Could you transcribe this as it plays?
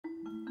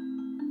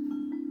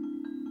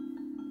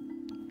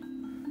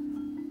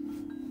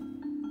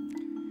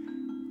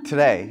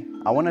Today,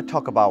 I want to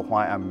talk about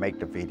why I make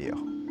the video.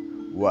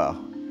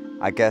 Well,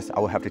 I guess I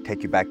will have to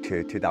take you back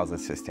to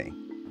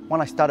 2016.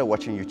 When I started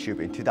watching YouTube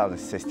in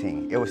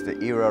 2016, it was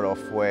the era of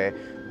where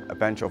a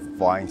bunch of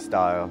Vine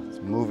styles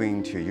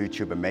moving to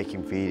YouTube and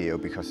making video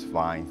because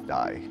Vine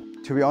died.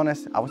 To be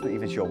honest, I wasn't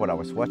even sure what I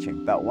was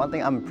watching, but one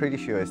thing I'm pretty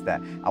sure is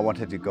that I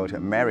wanted to go to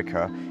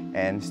America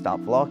and start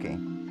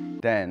vlogging.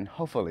 Then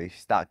hopefully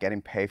start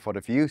getting paid for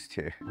the views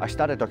too. I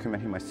started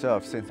documenting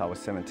myself since I was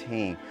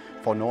 17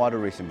 for no other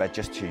reason but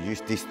just to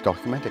use this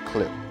documented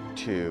clip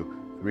to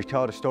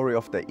retell the story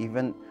of the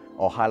event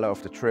or highlight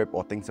of the trip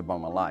or things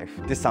about my life.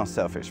 This sounds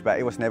selfish, but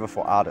it was never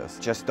for others.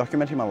 Just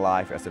documenting my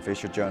life as a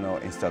visual journal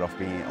instead of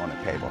being on a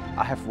paper.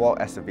 I have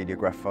worked as a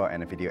videographer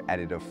and a video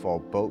editor for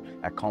both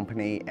a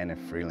company and a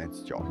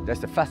freelance job. That's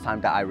the first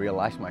time that I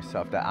realized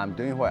myself that I'm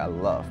doing what I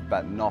love,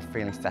 but not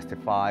feeling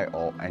satisfied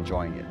or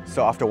enjoying it.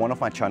 So after one of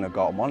my channels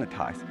got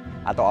monetized,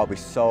 I thought I'd be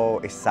so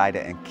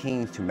excited and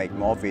keen to make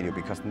more videos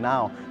because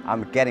now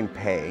I'm getting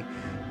paid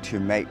to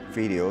make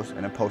videos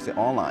and then post it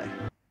online.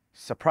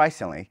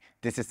 Surprisingly,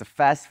 this is the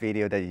first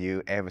video that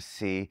you ever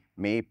see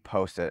me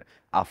posted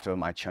after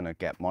my channel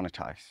get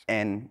monetized.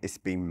 And it's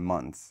been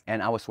months.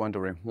 And I was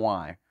wondering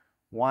why.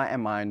 Why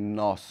am I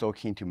not so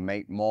keen to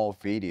make more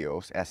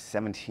videos as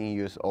 17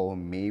 years old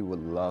me would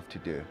love to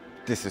do?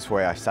 This is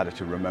where I started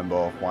to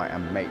remember why I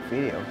make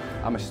videos.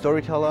 I'm a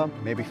storyteller,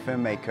 maybe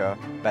filmmaker,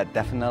 but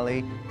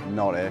definitely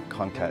not a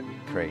content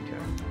creator.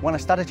 When I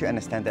started to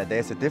understand that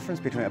there's a difference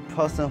between a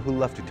person who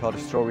loves to tell the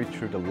story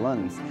through the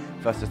lens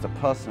versus a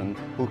person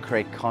who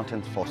creates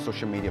content for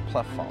social media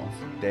platforms,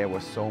 there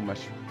was so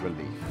much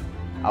relief.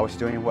 I was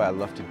doing what I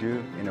love to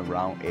do in a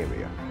round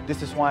area.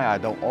 This is why I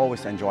don't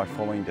always enjoy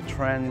following the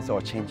trends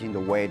or changing the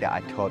way that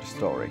I tell the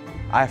story.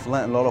 I have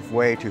learned a lot of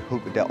ways to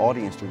hook the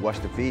audience to watch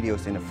the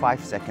videos in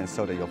 5 seconds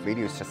so that your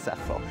video is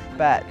successful.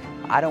 But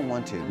I don't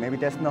want to. Maybe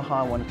that's not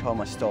how I want to tell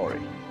my story.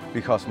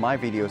 Because my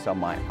videos are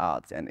my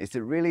art, and is it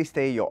really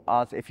stay your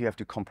art if you have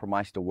to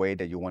compromise the way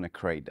that you want to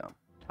create them?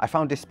 I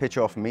found this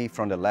picture of me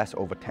from the last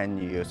over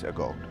 10 years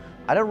ago.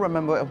 I don't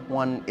remember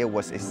when it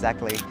was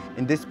exactly.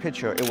 In this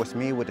picture, it was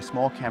me with a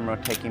small camera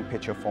taking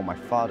pictures for my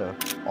father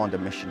on the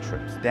mission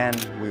trips. Then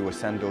we would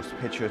send those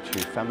pictures to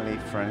family,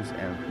 friends,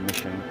 and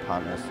mission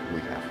partners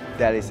we have.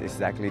 That is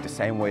exactly the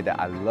same way that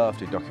I love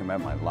to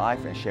document my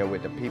life and share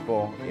with the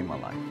people in my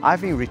life.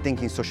 I've been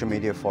rethinking social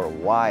media for a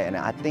while, and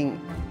I think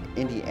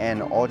in the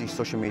end, all these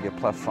social media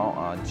platforms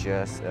are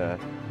just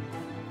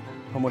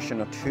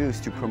promotional tools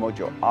to promote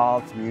your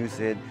art,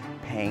 music,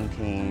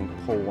 painting,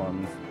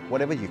 poems,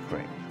 whatever you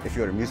create. If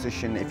you're a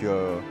musician, if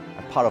you're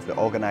a part of the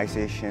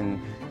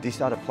organization,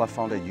 these are the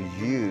platforms that you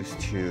use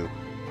to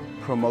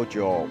promote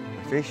your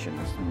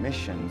visions,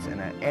 missions,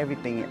 and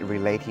everything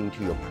relating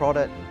to your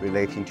product,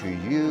 relating to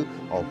you,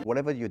 or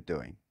whatever you're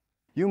doing.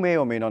 You may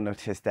or may not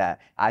notice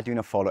that I do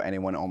not follow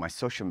anyone on my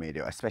social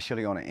media,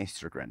 especially on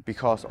Instagram,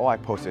 because all I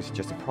post is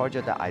just a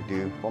project that I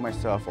do for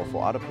myself or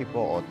for other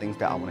people, or things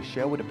that I want to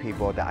share with the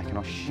people that I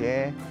cannot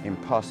share in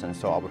person.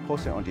 So I will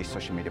post it on these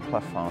social media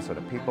platforms so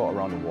the people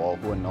around the world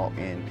who are not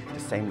in the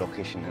same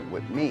location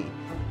with me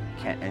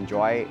can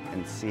enjoy it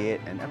and see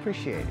it and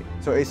appreciate it.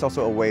 So it's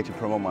also a way to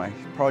promote my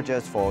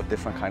projects for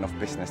different kind of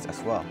business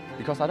as well.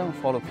 Because I don't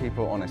follow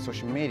people on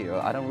social media,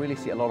 I don't really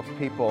see a lot of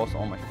people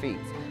on my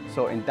feeds.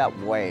 So in that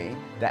way,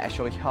 that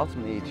actually helps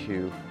me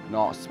to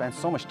not spend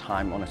so much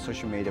time on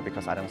social media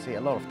because I don't see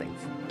a lot of things.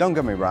 Don't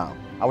get me wrong,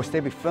 I will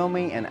still be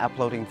filming and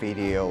uploading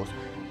videos,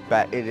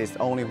 but it is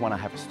only when I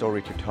have a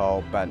story to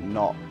tell, but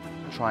not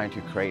trying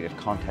to create a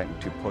content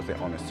to post it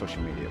on a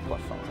social media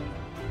platform.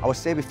 I will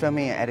still be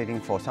filming and editing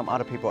for some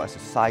other people as a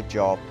side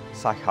job,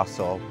 side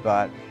hustle,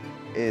 but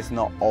it's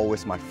not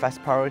always my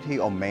first priority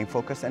or main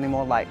focus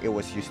anymore like it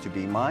was used to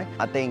be mine.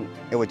 I think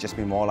it would just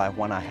be more like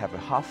when I have a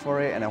heart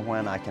for it and then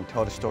when I can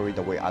tell the story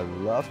the way I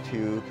love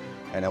to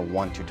and I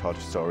want to tell the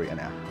story and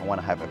I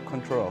want to have a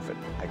control of it,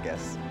 I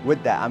guess.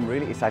 With that, I'm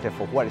really excited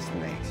for what is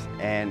next.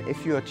 And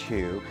if you are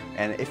too,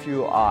 and if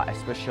you are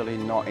especially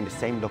not in the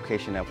same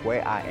location of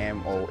where I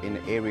am or in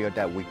the area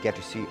that we get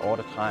to see all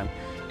the time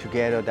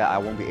together that I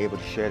won't be able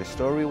to share the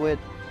story with,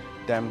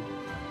 then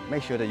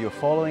make sure that you're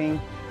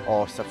following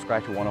or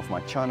subscribe to one of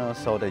my channels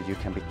so that you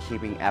can be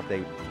keeping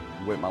updated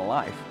with my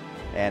life.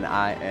 And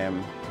I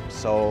am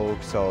so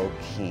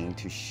keen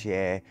to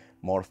share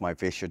more of my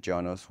visual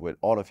journals with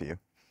all of you.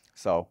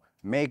 So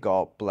may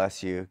God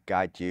bless you,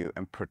 guide you,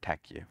 and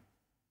protect you.